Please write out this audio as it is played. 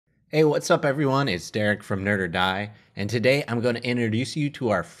Hey, what's up everyone? It's Derek from Nerdo, and today I'm going to introduce you to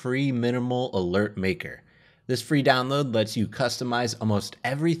our free minimal alert maker. This free download lets you customize almost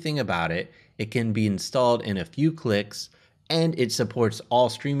everything about it. It can be installed in a few clicks, and it supports all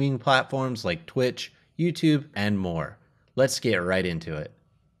streaming platforms like Twitch, YouTube, and more. Let's get right into it.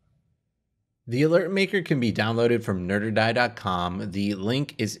 The alert maker can be downloaded from nerderdie.com. The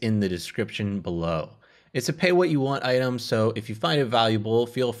link is in the description below. It's a pay what you want item, so if you find it valuable,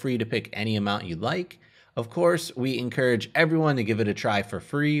 feel free to pick any amount you like. Of course, we encourage everyone to give it a try for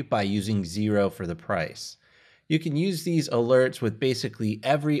free by using 0 for the price. You can use these alerts with basically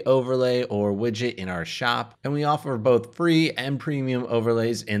every overlay or widget in our shop, and we offer both free and premium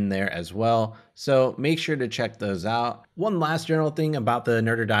overlays in there as well, so make sure to check those out. One last general thing about the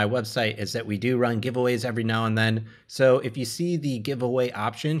Nerdo website is that we do run giveaways every now and then, so if you see the giveaway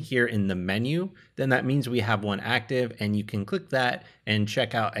option here in the menu, then that means we have one active, and you can click that and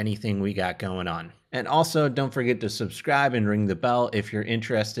check out anything we got going on. And also, don't forget to subscribe and ring the bell if you're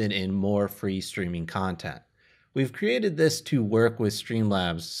interested in more free streaming content. We've created this to work with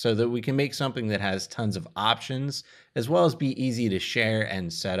Streamlabs so that we can make something that has tons of options, as well as be easy to share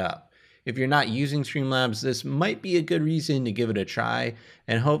and set up. If you're not using Streamlabs, this might be a good reason to give it a try,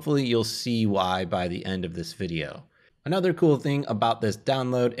 and hopefully you'll see why by the end of this video. Another cool thing about this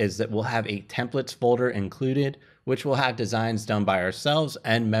download is that we'll have a templates folder included, which will have designs done by ourselves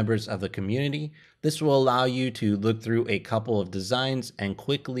and members of the community. This will allow you to look through a couple of designs and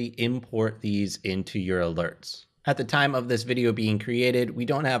quickly import these into your alerts. At the time of this video being created, we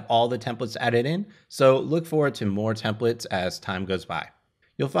don't have all the templates added in, so look forward to more templates as time goes by.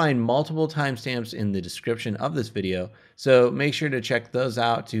 You'll find multiple timestamps in the description of this video, so make sure to check those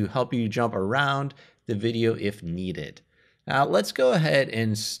out to help you jump around the video if needed. Now let's go ahead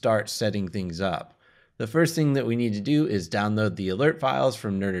and start setting things up. The first thing that we need to do is download the alert files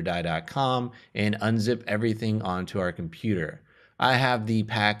from nerderdie.com and unzip everything onto our computer. I have the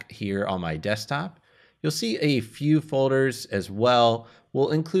pack here on my desktop. You'll see a few folders as well. We'll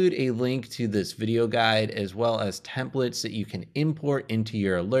include a link to this video guide as well as templates that you can import into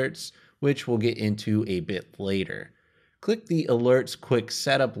your alerts, which we'll get into a bit later. Click the Alerts Quick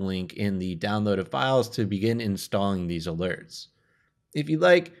Setup link in the downloaded files to begin installing these alerts. If you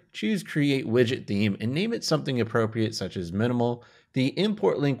like, choose Create Widget Theme and name it something appropriate such as Minimal. The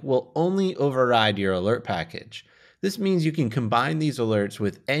import link will only override your alert package. This means you can combine these alerts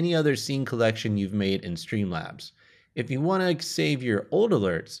with any other scene collection you've made in Streamlabs. If you want to save your old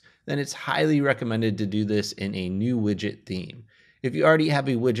alerts, then it's highly recommended to do this in a new widget theme. If you already have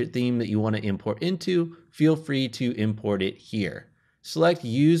a widget theme that you want to import into, feel free to import it here. Select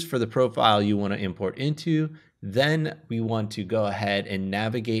Use for the profile you want to import into. Then we want to go ahead and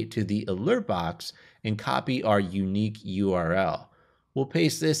navigate to the alert box and copy our unique URL. We'll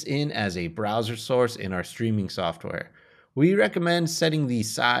paste this in as a browser source in our streaming software. We recommend setting the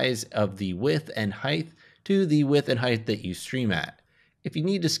size of the width and height to the width and height that you stream at. If you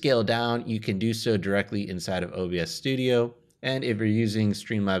need to scale down, you can do so directly inside of OBS Studio. And if you're using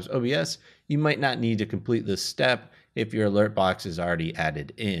Streamlabs OBS, you might not need to complete this step if your alert box is already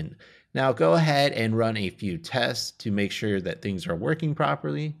added in. Now go ahead and run a few tests to make sure that things are working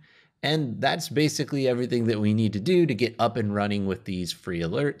properly. And that's basically everything that we need to do to get up and running with these free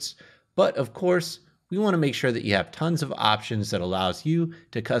alerts. But of course, we want to make sure that you have tons of options that allows you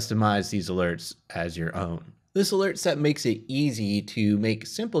to customize these alerts as your own. This alert set makes it easy to make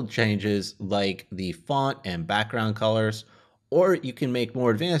simple changes like the font and background colors, or you can make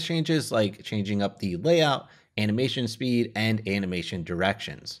more advanced changes like changing up the layout, animation speed, and animation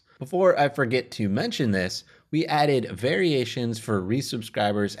directions. Before I forget to mention this, we added variations for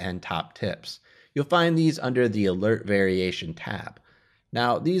resubscribers and top tips. You'll find these under the Alert Variation tab.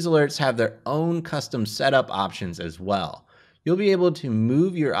 Now, these alerts have their own custom setup options as well. You'll be able to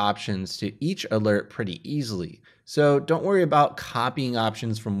move your options to each alert pretty easily. So don't worry about copying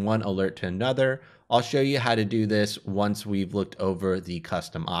options from one alert to another. I'll show you how to do this once we've looked over the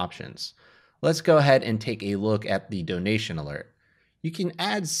custom options. Let's go ahead and take a look at the donation alert. You can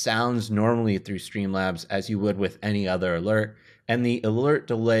add sounds normally through Streamlabs as you would with any other alert, and the alert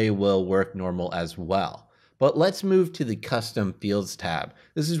delay will work normal as well. But let's move to the Custom Fields tab.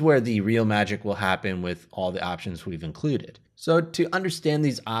 This is where the real magic will happen with all the options we've included. So to understand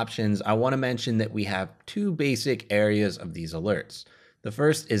these options, I want to mention that we have two basic areas of these alerts. The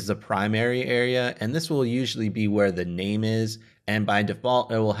first is the primary area, and this will usually be where the name is, and by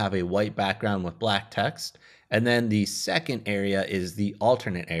default, it will have a white background with black text. And then the second area is the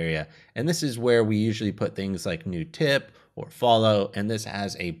alternate area, and this is where we usually put things like new tip or follow, and this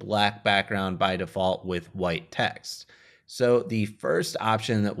has a black background by default with white text. So the first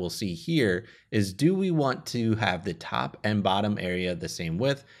option that we'll see here is, do we want to have the top and bottom area the same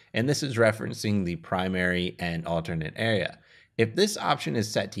width? And this is referencing the primary and alternate area. If this option is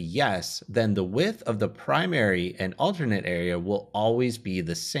set to yes, then the width of the primary and alternate area will always be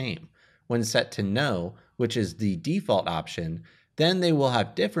the same. When set to no, which is the default option, then they will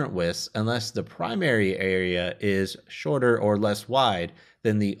have different widths unless the primary area is shorter or less wide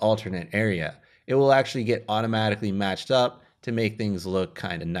than the alternate area. It will actually get automatically matched up to make things look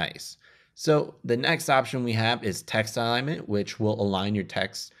kind of nice. So the next option we have is text alignment, which will align your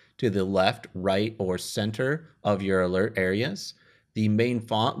text to the left, right, or center of your alert areas. The main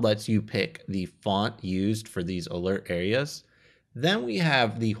font lets you pick the font used for these alert areas. Then we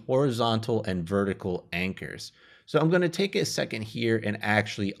have the horizontal and vertical anchors. So I'm going to take a second here and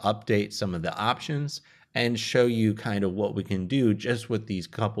actually update some of the options and show you kind of what we can do just with these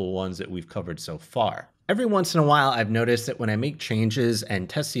couple ones that we've covered so far. Every once in a while, I've noticed that when I make changes and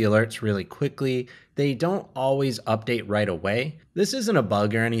test the alerts really quickly, they don't always update right away. This isn't a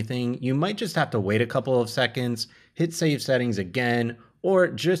bug or anything. You might just have to wait a couple of seconds, hit save settings again, or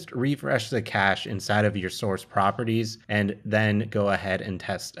just refresh the cache inside of your source properties and then go ahead and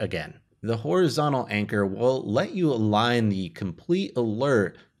test again. The horizontal anchor will let you align the complete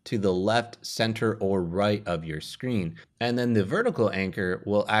alert to the left, center, or right of your screen. And then the vertical anchor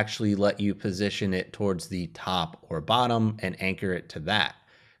will actually let you position it towards the top or bottom and anchor it to that.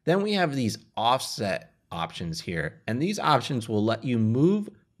 Then we have these offset options here, and these options will let you move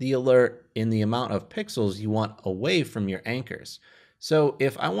the alert in the amount of pixels you want away from your anchors. So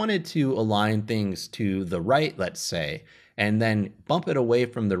if I wanted to align things to the right, let's say, and then bump it away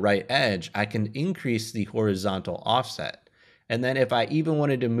from the right edge, I can increase the horizontal offset. And then if I even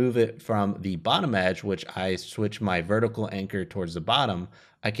wanted to move it from the bottom edge, which I switch my vertical anchor towards the bottom,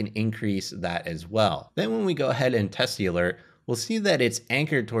 I can increase that as well. Then when we go ahead and test the alert, we'll see that it's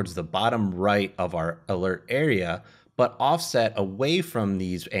anchored towards the bottom right of our alert area, but offset away from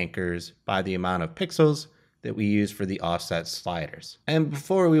these anchors by the amount of pixels that we use for the offset sliders. And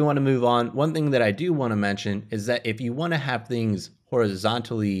before we want to move on, one thing that I do want to mention is that if you want to have things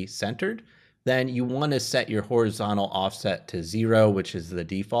horizontally centered, then you want to set your horizontal offset to 0, which is the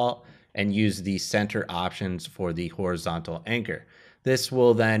default, and use the center options for the horizontal anchor. This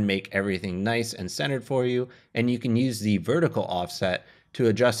will then make everything nice and centered for you, and you can use the vertical offset to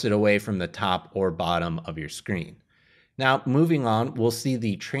adjust it away from the top or bottom of your screen. Now, moving on, we'll see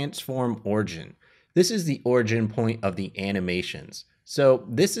the transform origin. This is the origin point of the animations. So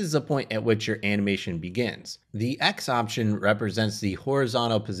this is the point at which your animation begins. The X option represents the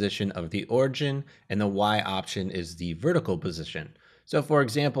horizontal position of the origin, and the Y option is the vertical position. So for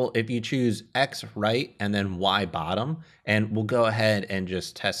example, if you choose X right and then Y bottom, and we'll go ahead and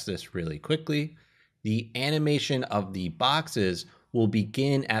just test this really quickly, the animation of the boxes will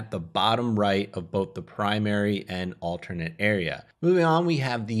begin at the bottom right of both the primary and alternate area. Moving on, we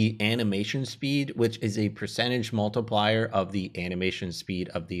have the animation speed, which is a percentage multiplier of the animation speed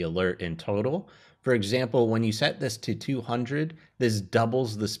of the alert in total. For example, when you set this to 200, this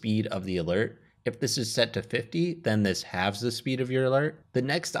doubles the speed of the alert. If this is set to 50, then this halves the speed of your alert. The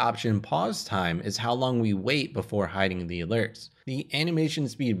next option, pause time, is how long we wait before hiding the alerts. The animation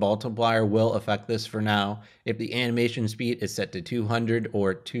speed multiplier will affect this for now. If the animation speed is set to 200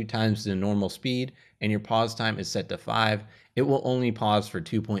 or 2 times the normal speed and your pause time is set to 5, it will only pause for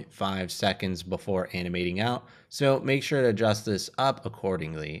 2.5 seconds before animating out, so make sure to adjust this up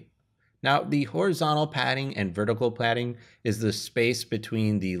accordingly. Now, the horizontal padding and vertical padding is the space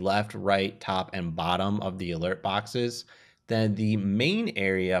between the left, right, top, and bottom of the alert boxes. Then the main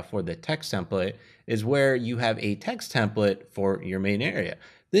area for the text template is where you have a text template for your main area.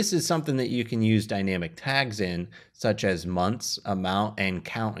 This is something that you can use dynamic tags in, such as months, amount, and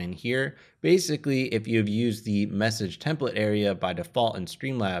count in here. Basically, if you've used the message template area by default in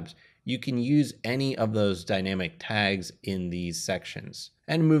Streamlabs, you can use any of those dynamic tags in these sections.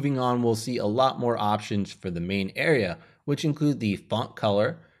 And moving on, we'll see a lot more options for the main area, which include the font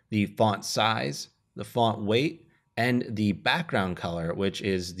color, the font size, the font weight, and the background color, which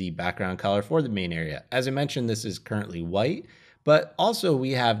is the background color for the main area. As I mentioned, this is currently white, but also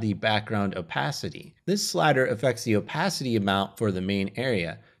we have the background opacity. This slider affects the opacity amount for the main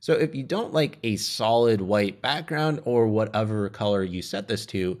area. So if you don't like a solid white background or whatever color you set this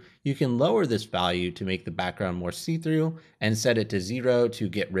to, you can lower this value to make the background more see-through and set it to 0 to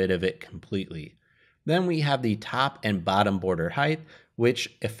get rid of it completely. Then we have the top and bottom border height,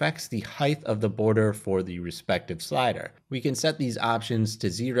 which affects the height of the border for the respective slider. We can set these options to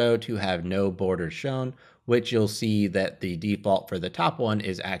 0 to have no border shown, which you'll see that the default for the top one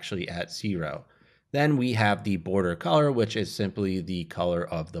is actually at 0. Then we have the border color, which is simply the color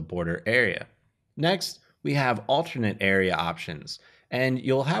of the border area. Next, we have alternate area options, and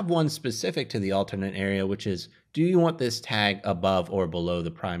you'll have one specific to the alternate area, which is, do you want this tag above or below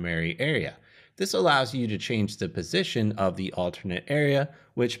the primary area? This allows you to change the position of the alternate area,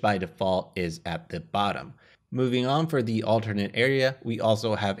 which by default is at the bottom. Moving on, for the alternate area, we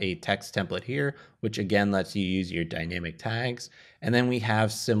also have a text template here, which again lets you use your dynamic tags. And then we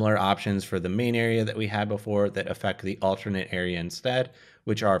have similar options for the main area that we had before that affect the alternate area instead,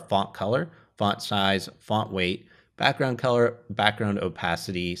 which are font color, font size, font weight, background color, background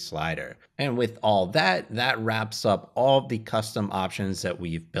opacity, slider. And with all that, that wraps up all of the custom options that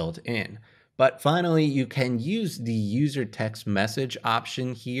we've built in. But finally, you can use the user text message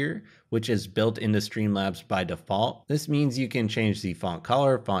option here, which is built into Streamlabs by default. This means you can change the font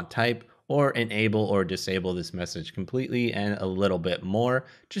color, font type, or enable or disable this message completely and a little bit more,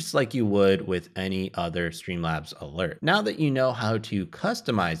 just like you would with any other Streamlabs alert. Now that you know how to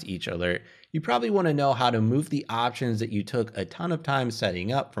customize each alert, you probably want to know how to move the options that you took a ton of time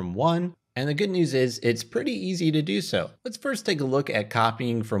setting up from one. And the good news is it's pretty easy to do so. Let's first take a look at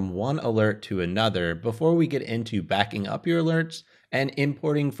copying from one alert to another before we get into backing up your alerts and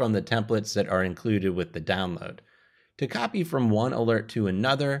importing from the templates that are included with the download. To copy from one alert to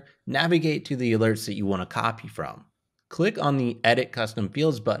another, navigate to the alerts that you want to copy from. Click on the Edit Custom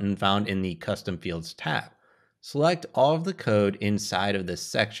Fields button found in the Custom Fields tab. Select all of the code inside of this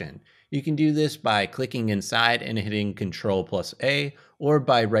section. You can do this by clicking inside and hitting Ctrl+A, or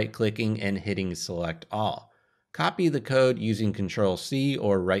by right-clicking and hitting Select All. Copy the code using Ctrl+C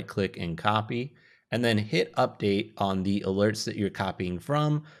or right-click and copy, and then hit Update on the alerts that you're copying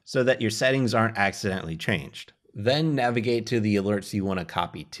from so that your settings aren't accidentally changed. Then navigate to the alerts you want to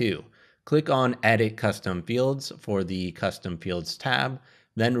copy to. Click on Edit Custom Fields for the Custom Fields tab,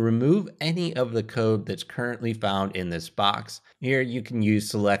 then remove any of the code that's currently found in this box. Here you can use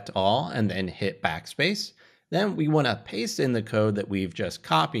Select All and then hit Backspace. Then we want to paste in the code that we've just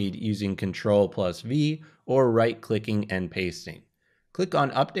copied using Ctrl+V or right-clicking and pasting. Click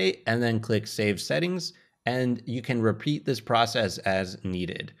on Update and then click Save Settings, and you can repeat this process as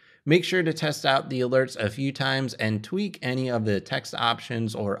needed. Make sure to test out the alerts a few times and tweak any of the text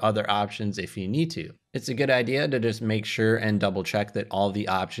options or other options if you need to. It's a good idea to just make sure and double check that all the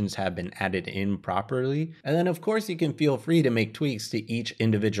options have been added in properly. And then of course you can feel free to make tweaks to each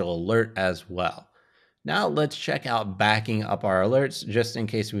individual alert as well. Now let's check out backing up our alerts just in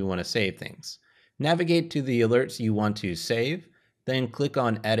case we want to save things. Navigate to the alerts you want to save, then click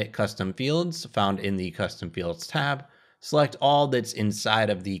on Edit Custom Fields found in the Custom Fields tab. Select all that's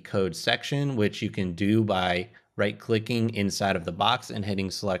inside of the code section, which you can do by right-clicking inside of the box and hitting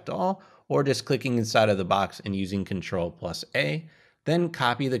Select All, or just clicking inside of the box and using Ctrl+A. Then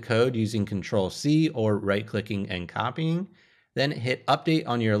copy the code using Ctrl+C or right-clicking and copying. Then hit Update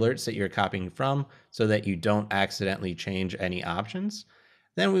on your alerts that you're copying from so that you don't accidentally change any options.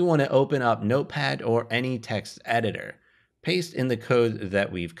 Then we want to open up Notepad or any text editor. Paste in the code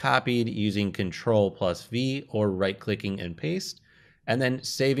that we've copied using Ctrl+V or right-clicking and paste, and then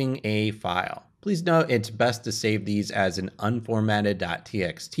saving a file. Please note it's best to save these as an unformatted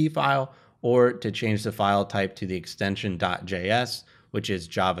 .txt file or to change the file type to the extension .js, which is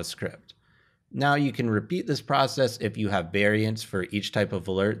JavaScript. Now you can repeat this process if you have variants for each type of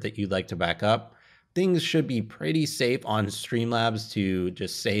alert that you'd like to back up. Things should be pretty safe on Streamlabs to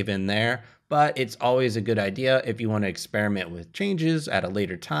just save in there, but it's always a good idea if you want to experiment with changes at a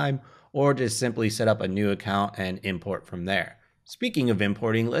later time or just simply set up a new account and import from there. Speaking of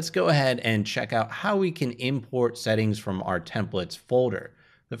importing, let's go ahead and check out how we can import settings from our templates folder.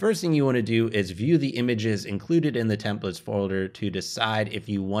 The first thing you want to do is view the images included in the templates folder to decide if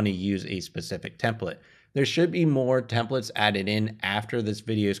you want to use a specific template. There should be more templates added in after this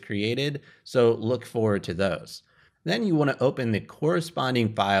video is created, so look forward to those. Then you want to open the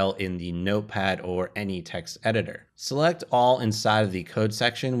corresponding file in the Notepad or any text editor. Select all inside of the code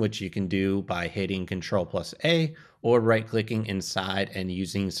section, which you can do by hitting Ctrl+A or right-clicking inside and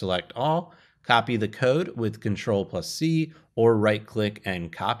using Select All. Copy the code with Ctrl+C or right-click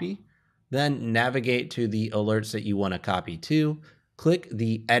and copy. Then navigate to the alerts that you want to copy to. Click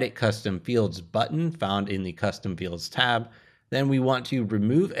the Edit Custom Fields button found in the Custom Fields tab. Then we want to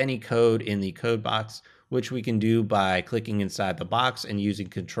remove any code in the code box, which we can do by clicking inside the box and using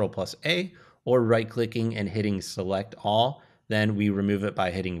Ctrl+A or right-clicking and hitting Select All. Then we remove it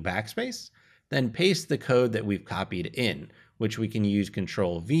by hitting Backspace. Then paste the code that we've copied in, which we can use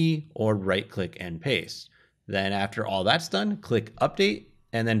Ctrl+V or right-click and paste. Then after all that's done, click Update,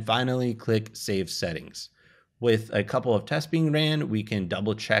 and then finally click Save Settings. With a couple of tests being ran, we can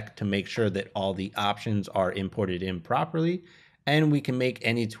double check to make sure that all the options are imported in properly, and we can make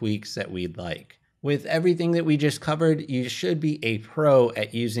any tweaks that we'd like. With everything that we just covered, you should be a pro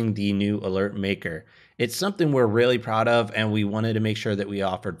at using the new alert maker. It's something we're really proud of, and we wanted to make sure that we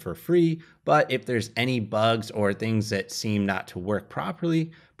offered for free, but if there's any bugs or things that seem not to work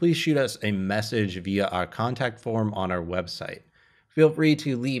properly, please shoot us a message via our contact form on our website. Feel free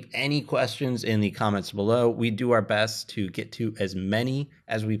to leave any questions in the comments below. We do our best to get to as many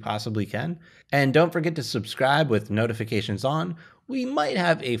as we possibly can. And don't forget to subscribe with notifications on. We might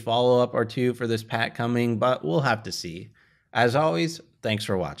have a follow-up or two for this pack coming, but we'll have to see. As always, thanks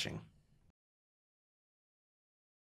for watching.